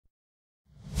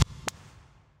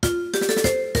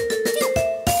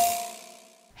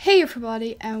Hey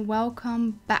everybody, and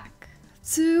welcome back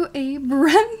to a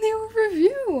brand new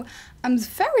review. I'm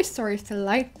very sorry if the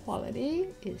light quality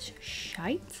is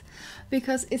shite,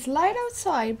 because it's light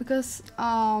outside because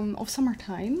of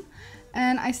summertime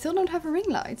and I still don't have a ring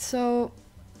light, so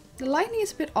the lighting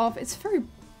is a bit off. It's very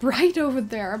bright over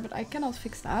there, but I cannot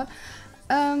fix that.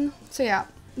 So yeah,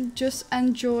 just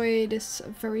enjoy this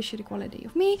very shitty quality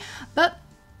of me, but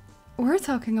we're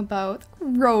talking about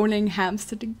Rolling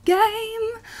Hamster, the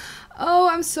game. Oh,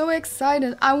 I'm so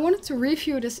excited. I wanted to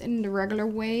review this in the regular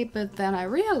way, but then I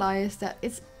realized that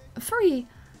it's a very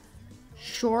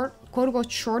short,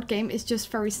 quote-unquote short game. It's just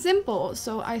very simple,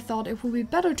 so I thought it would be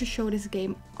better to show this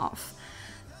game off.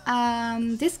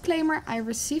 Disclaimer, I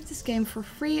received this game for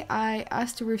free. I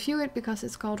asked to review it because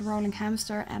it's called Rolling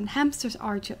Hamster, and hamsters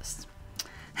are just...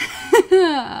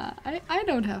 I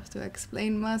don't have to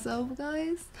explain myself,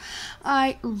 guys.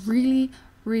 I really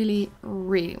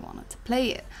wanted to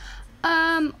play it.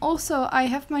 Also, I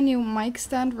have my new mic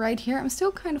stand right here. I'm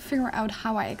still kind of figuring out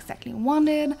how I exactly want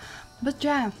it, but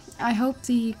yeah, I hope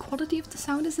the quality of the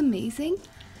sound is amazing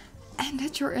and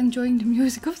that you're enjoying the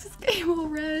music of this game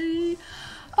already.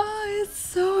 Oh, it's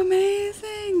so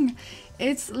amazing.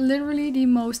 It's literally the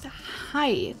most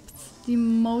hyped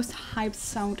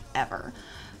sound ever.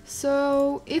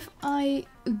 So if I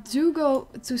do go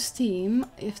to Steam,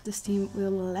 if the Steam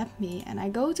will let me, and I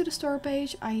go to the store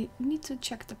page, I need to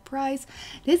check the price.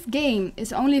 This game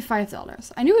is only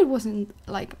 $5. I knew it wasn't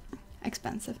like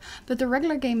expensive, but the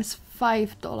regular game is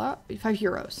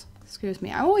 €5. Excuse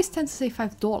me. I always tend to say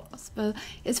 $5, but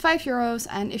it's €5,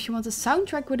 and if you want a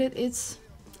soundtrack with it, it's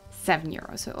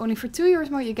 €7. So only for €2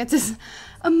 more you get this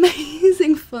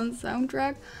amazing fun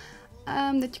soundtrack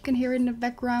that you can hear in the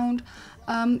background.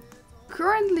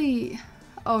 Currently,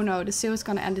 oh no, the sale is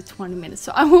gonna end in 20 minutes,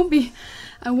 so I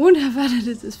won't have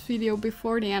edited this video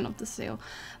before the end of the sale,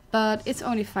 but it's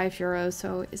only €5,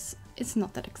 so it's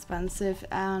not that expensive,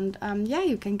 and yeah,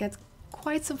 you can get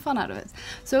quite some fun out of it.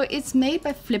 So it's made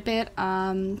by FlipIt,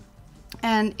 and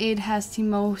it has the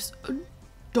most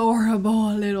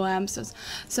adorable little hamsters.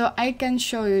 So I can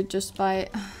show you just by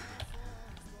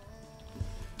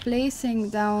placing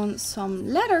down some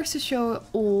letters to show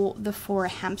all the 4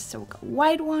 hamsters. We got a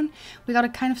white one, we got a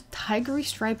kind of tigery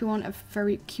stripy one, a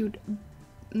very cute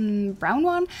brown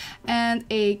one, and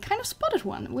a kind of spotted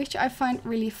one, which I find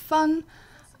really fun.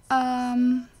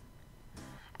 And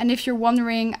if you're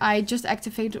wondering, I just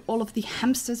activated all of the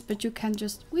hamsters, but you can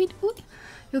just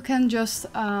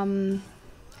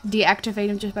deactivate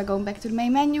them just by going back to the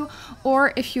main menu,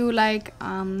 or if you like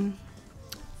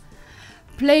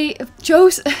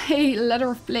chose a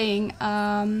letter of playing,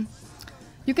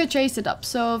 you can chase it up.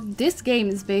 So this game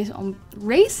is based on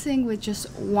racing with just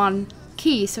one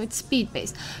key, so it's speed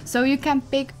based. So you can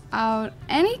pick out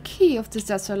any key of this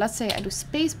set. So let's say I do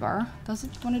spacebar. Does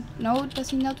it want to? No,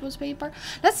 does it not do spacebar?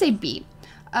 Let's say B,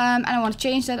 and I want to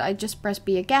change that. I just press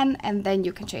B again, and then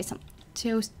you can choose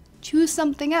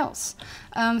something else.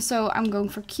 So I'm going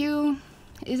for Q.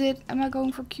 Am I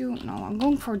going for Q? No, I'm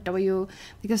going for W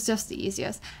because that's the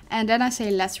easiest. And then I say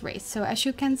let's race. So as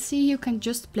you can see, you can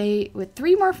just play with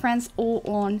 3 more friends all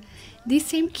on the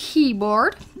same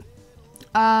keyboard.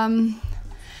 And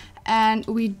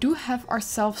we do have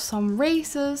ourselves some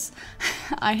races.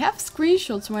 I have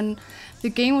screenshots when the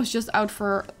game was just out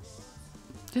for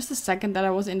just a second that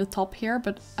I was in the top here,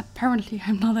 but apparently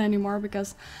I'm not anymore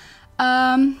because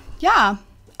yeah,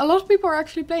 a lot of people are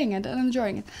actually playing it and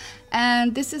enjoying it.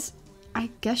 And this is, I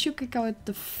guess you could go with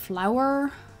the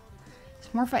flower.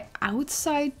 It's more of an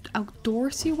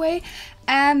outdoorsy way.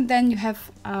 And then you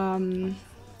have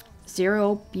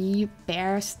 0, B,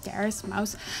 bear, stairs,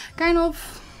 mouse. Kind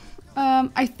of,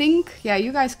 I think, yeah,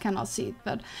 you guys cannot see it,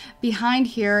 but behind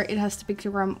here it has the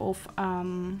pictogram of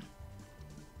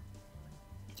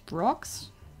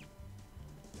rocks.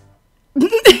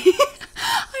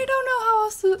 I don't know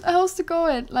how else to go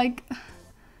it, like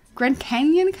Grand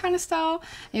Canyon kind of style.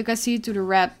 You can see it to the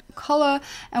red color,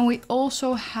 and we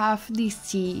also have the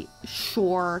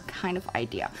seashore kind of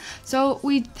idea. So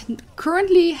we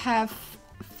currently have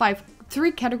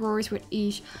 3 categories with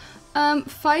each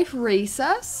 5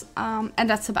 races, and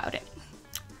that's about it.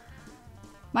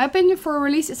 My opinion for a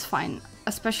release is fine,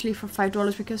 especially for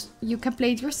 $5, because you can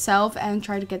play it yourself and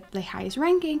try to get the highest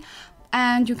ranking.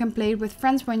 And you can play it with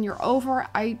friends when you're over.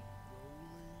 I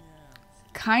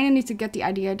kind of need to get the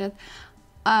idea that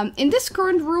in this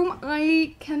current room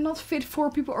I cannot fit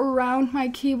 4 people around my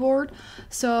keyboard.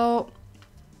 So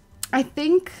I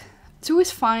think 2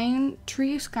 is fine.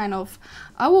 3 is kind of,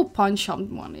 I will punch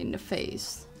someone in the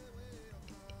face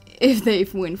if they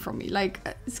win from me. Like,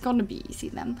 it's gonna be easy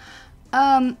then.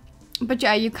 But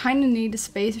yeah, you kind of need a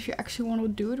space if you actually want to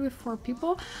do it with 4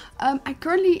 people.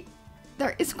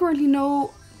 There is currently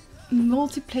no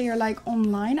multiplayer like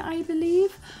online, I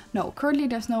believe. No, currently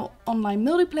there's no online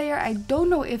multiplayer. I don't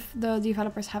know if the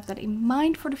developers have that in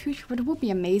mind for the future, but it would be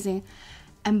amazing.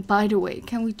 And by the way,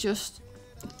 can we just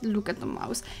look at the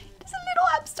mouse? It's a little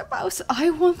hamster mouse. I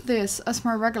want this as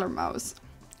my regular mouse.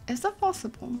 Is that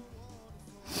possible?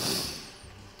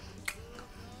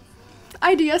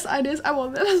 Ideas. I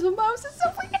want that as a mouse. It's so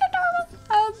freaking adorable.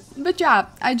 But yeah,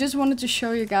 I just wanted to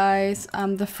show you guys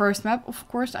the first map. Of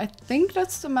course, I think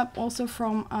that's the map also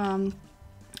from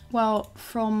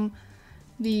from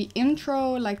the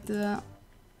intro, like the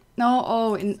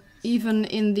even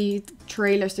in the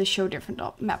trailers they show different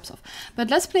maps of.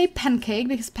 But let's play Pancake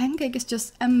because Pancake is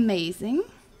just amazing,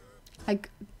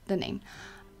 like the name.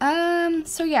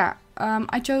 So yeah,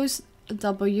 I chose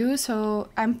W. So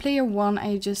I'm player 1.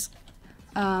 I just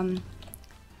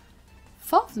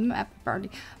follow the map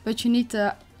apparently, but you need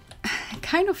to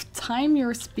kind of time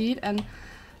your speed and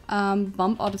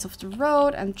bump out of the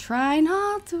road and try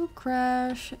not to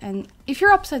crash. And if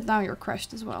you're upside down, you're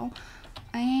crashed as well.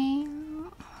 The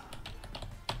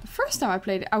first time I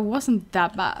played it, I wasn't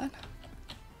that bad.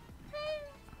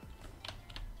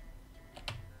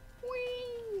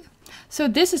 So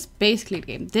this is basically the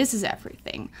game. This is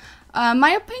everything.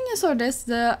 My opinions on this,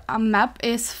 the map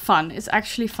is fun. It's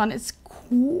actually fun. It's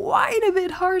quite a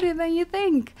bit harder than you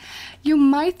think. You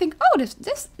might think, oh,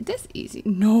 this easy.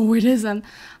 No, it isn't.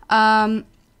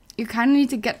 You kind of need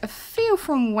to get a feel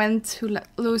from when to let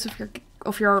loose of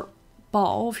your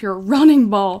running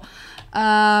ball,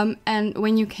 and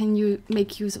when you can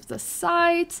make use of the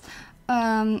sides,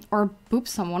 or boop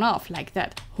someone off like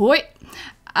that. Hoi,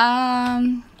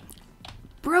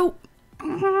 bro.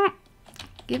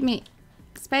 Give me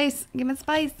space.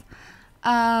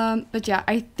 But yeah,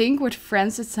 I think with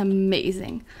friends it's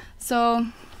amazing. So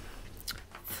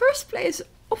first place,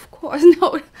 of course.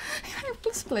 No, I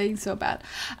was playing so bad.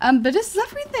 But this is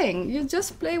everything. You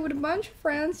just play with a bunch of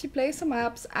friends. You play some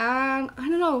apps, and I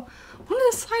don't know. I want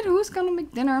to decide who's gonna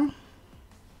make dinner.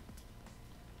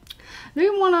 Do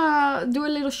you wanna do a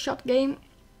little shot game?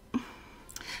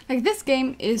 Like, this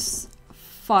game is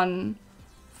fun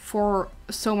for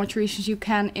so much reasons. You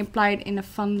can imply it in a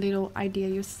fun little idea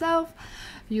yourself.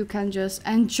 You can just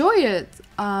enjoy it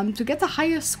to get the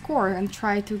highest score and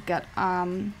try to get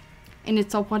in the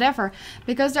top whatever,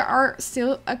 because there are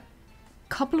still a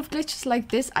couple of glitches like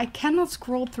this. I cannot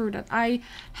scroll through that. I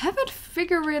haven't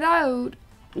figured it out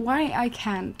why I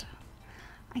can't.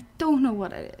 I don't know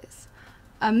what it is.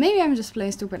 Maybe I'm just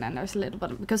playing stupid and there's a little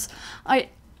button, because I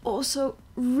also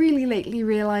really lately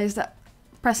realized that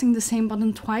pressing the same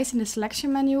button twice in the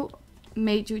selection menu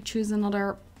made you choose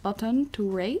another button to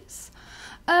raise.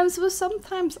 So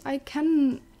sometimes I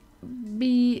can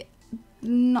be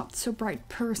not so bright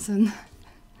person.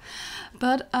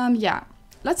 But yeah,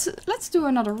 let's do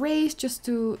another race just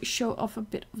to show off a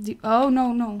bit of the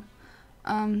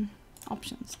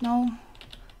options, no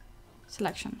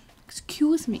selection,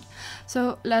 excuse me.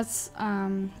 So let's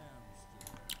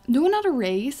do another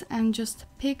race and just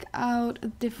pick out a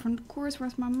different course.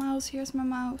 Where's my mouse? Here's my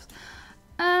mouse.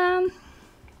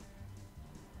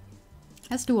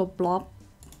 Let's do a blob.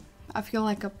 I feel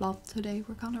like a blob today.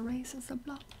 We're gonna race as a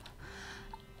blob.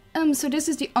 So this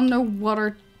is the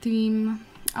underwater theme.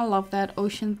 I love that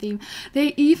ocean theme.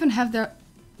 They even have their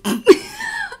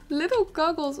little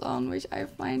goggles on, which I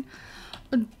find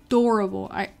adorable.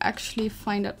 I actually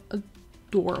find that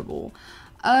adorable.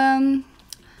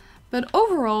 But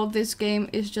overall, this game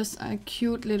is just a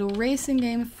cute little racing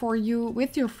game for you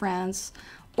with your friends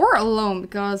or alone,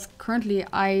 because currently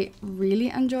I really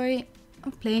enjoy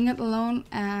playing it alone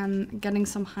and getting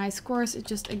some high scores. It's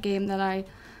just a game that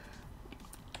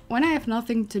when I have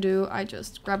nothing to do, I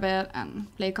just grab it and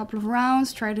play a couple of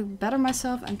rounds, try to better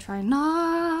myself and try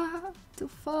not to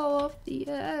fall off the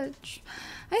edge.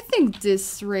 I think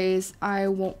this race I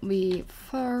won't be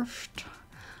first.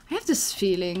 I have this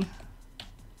feeling.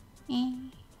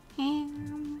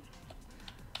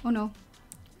 Oh no.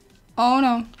 Oh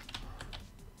no.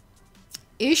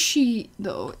 Is she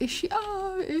though? Is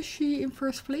she in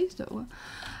first place though?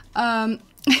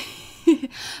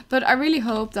 But I really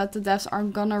hope that the devs are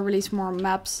gonna release more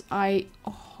maps. I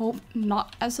hope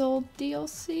not as a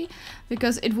DLC,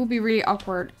 because it would be really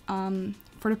awkward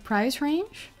for the price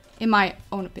range, in my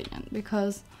own opinion,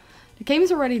 because the game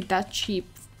is already that cheap,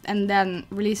 and then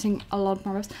releasing a lot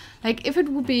more maps. Like, if it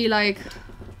would be like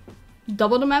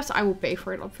double the maps, I would pay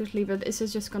for it obviously, but this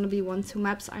is just gonna be 1-2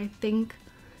 maps. I think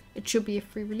it should be a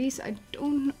free release.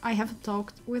 I haven't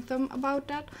talked with them about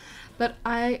that, but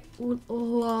I would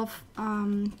love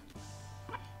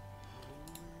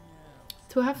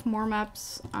to have more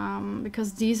maps,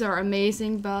 because these are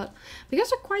amazing, but because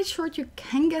they're quite short, you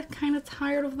can get kind of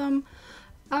tired of them.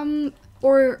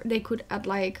 Or they could add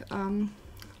like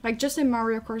just in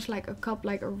Mario Kart, like a cup,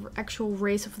 like an actual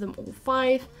race of them all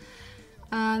 5.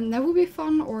 And that would be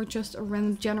fun, or just a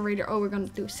random generator. Oh, we're gonna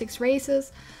do 6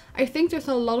 races. I think there's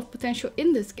a lot of potential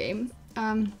in this game.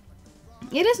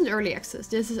 It isn't early access.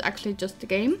 This is actually just the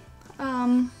game.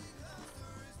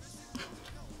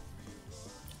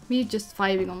 Me just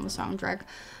vibing on the soundtrack.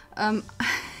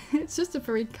 It's just a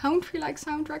very country-like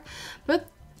soundtrack, but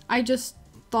I just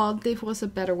thought this was a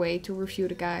better way to review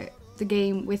the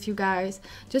game with you guys,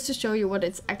 just to show you what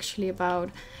it's actually about,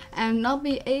 and not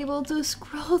be able to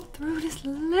scroll through this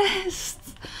list.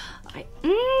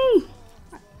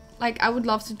 Like, I would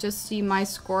love to just see my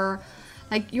score.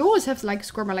 Like, you always have to like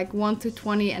score by like 1 to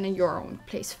 20, and then you're on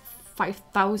place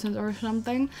 5,000 or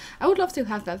something. I would love to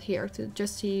have that here to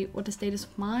just see what the status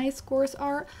of my scores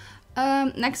are.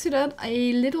 Next to that,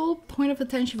 a little point of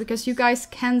attention, because you guys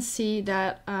can see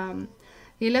that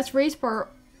the Let's Race bar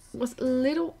was a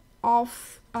little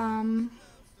off of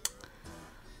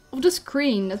the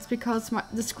screen. That's because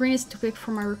the screen is too big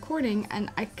for my recording,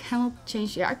 and I cannot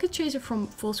change it. I could change it from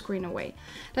full screen away.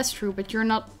 That's true, but you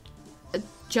cannot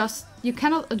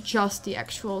adjust the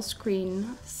actual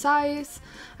screen size.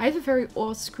 I have a very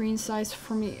odd screen size.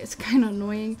 For me, it's kind of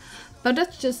annoying, but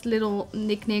that's just little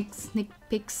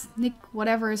nitpicks,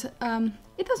 whatever.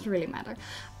 It doesn't really matter.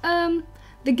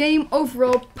 The game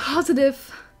overall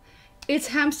positive. It's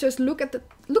hamsters. Look at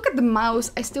the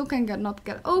mouse. I still not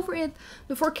get over it.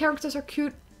 The 4 characters are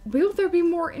cute. Will there be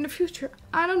more in the future?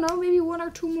 I don't know, maybe 1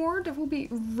 or 2 more. That would be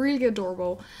really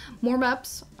adorable. More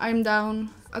maps, I'm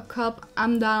down. A cup,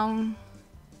 I'm down.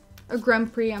 A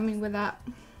Grand Prix, I mean, with that.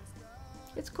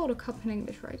 It's called a cup in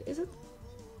English, right? Is it?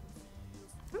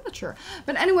 I'm not sure.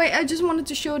 But anyway, I just wanted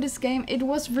to show this game. It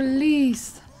was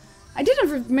released. I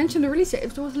didn't mention the release date.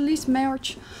 It was released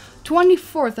March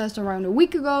 24th, that's around a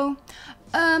week ago.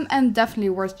 And definitely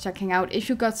worth checking out. If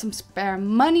you got some spare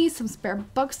money, some spare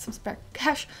bucks, some spare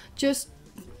cash, just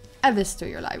add this to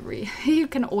your library. You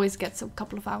can always get some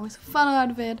couple of hours of fun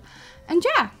out of it. And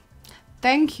yeah,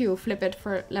 thank you FlipIt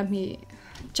for letting me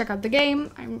check out the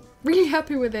game. I'm really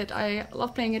happy with it. I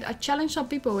love playing it. I challenged some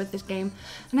people with this game,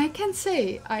 and I can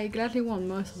say I gladly won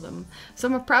most of them. So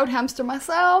I'm a proud hamster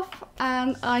myself,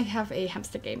 and I have a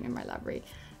hamster game in my library.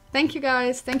 Thank you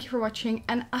guys, thank you for watching,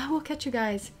 and I will catch you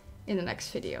guys in the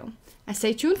next video. And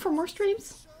stay tuned for more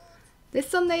streams. This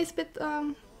Sunday is a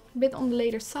bit on the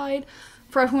later side.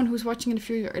 For everyone who's watching in the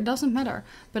future, it doesn't matter.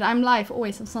 But I'm live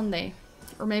always on Sunday.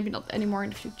 Or maybe not anymore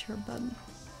in the future, but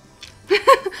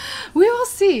we will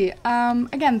see.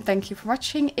 Again, thank you for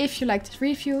watching. If you liked this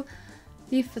review,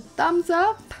 leave a thumbs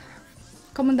up.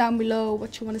 Comment down below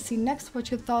what you want to see next,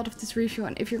 what you thought of this review,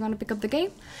 and if you're going to pick up the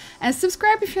game. And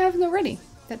subscribe if you haven't already.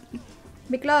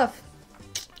 Big love.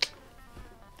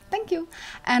 Thank you.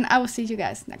 And I will see you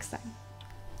guys next time.